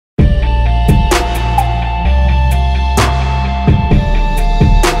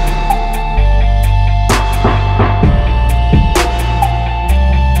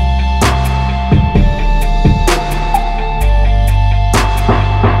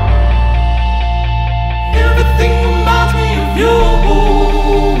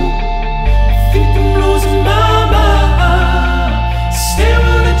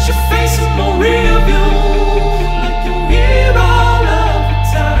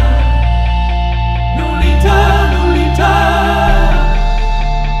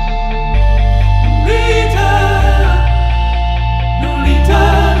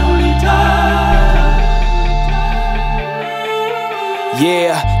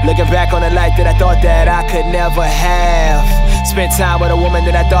Looking back on a life that I thought that I could never have. Spent time with a woman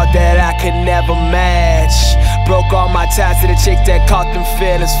that I thought that I could never match. Broke all my ties to the chick that caught them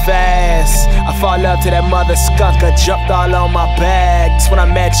feelings fast. I fall love to that mother skunker, jumped all on my back. That's when I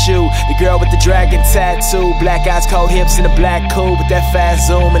met you, the girl with the dragon tattoo. Black eyes, cold hips, and a black coupe with that fast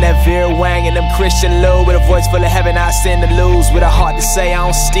zoom and that veer wang and them Christian Lou. With a voice full of heaven, I stand to lose. With a heart to say I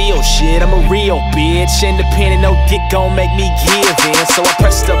don't steal shit, I'm a real bitch. Independent, no dick gon' make me give in. So I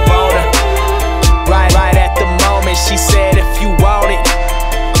pressed up on her, right at the moment. She said if you want it,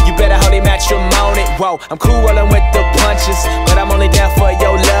 you better hold it matrimony. Whoa, I'm cool rollin' with the punches, but I'm only down for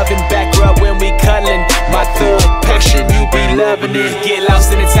your loving. Back rub when we cuddlin', my thug passion, you be loving it. Get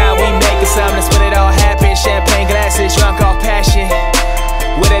lost in the time, we making something, that's when it all happen. Champagne glasses, drunk off passion,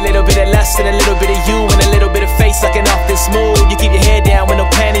 with a little bit of lust and a little bit of you and a little bit of face sucking off this mood. You keep your head down with no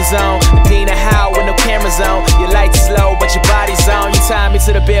panties on, Adina Howe with no cameras on. Your lights slow, but your body's on. You tie me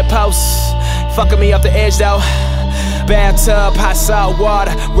to the bedpost, fucking me off the edge though. Bathtub, hot salt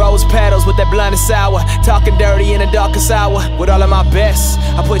water, rose petals with that blunt and sour. Talking dirty in the darkest hour with all of my best.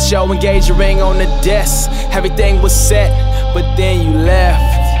 I put your engagement ring on the desk. Everything was set, but then you left.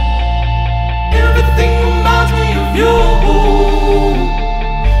 Everything reminds me of you.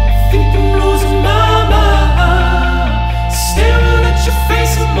 I think I'm losing my mind, staring at your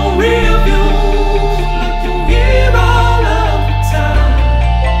face in my rear view, like you're here all of the time.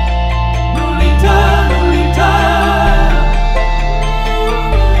 Nolita, Nolita,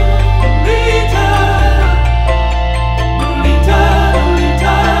 Nolita, Nolita,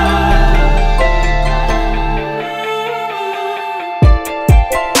 Nolita.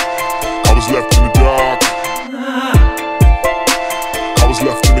 I was left in the dark, I was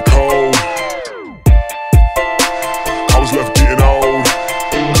left in the cold, I was left getting old,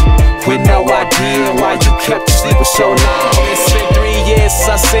 with no idea why you kept you sleeping so long. It's been 3 years since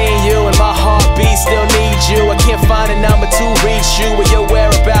I seen you, and my heartbeat still needs you. I can't find a number to reach you or your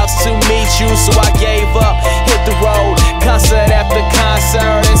whereabouts to meet you, so I gave up, hit the road, concert after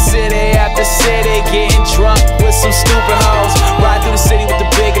concert, and city after city, getting drunk with some stupid hoes. Ride through the city with the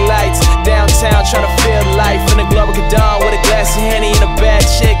big lights, downtown trying to feel life in the Gilbere Forte with a glass of Henny and a bad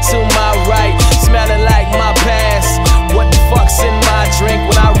chick to my right, smelling like my past. What the fuck's in my drink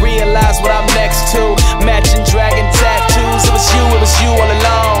when I realize what I'm next to? Matching dragon tattoos. It was you all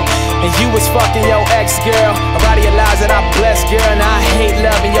along, and you was fucking your ex, girl. I realized that I'm blessed, girl, and I hate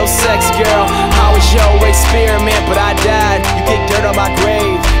loving your sex, girl. I was your experiment, but I died. You kicked dirt on my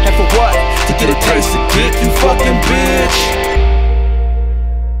grave, and for what? To get a taste of dick, you fucking bitch.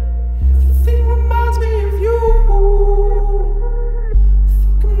 Everything reminds me of you.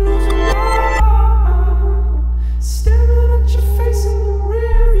 I think I'm losing my mind, staring at your face in the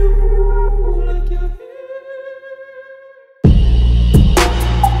rear view, like you're here.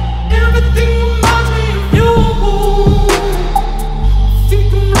 Everything reminds me of you. I think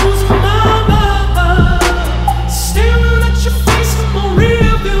I'm losing my mind, staring at your face in my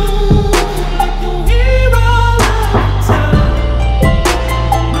rear view, like you're here all of the time.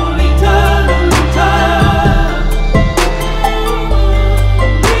 Nolita, Nolita,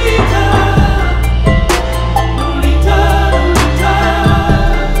 Nolita, Nolita,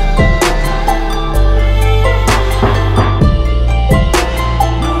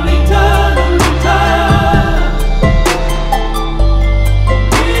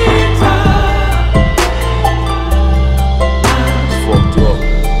 fucked up.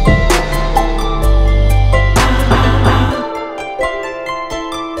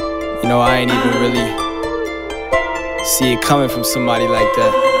 You know, I ain't even really see it coming from somebody like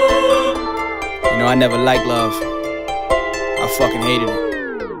that. You know, I never liked love. I fucking hated it.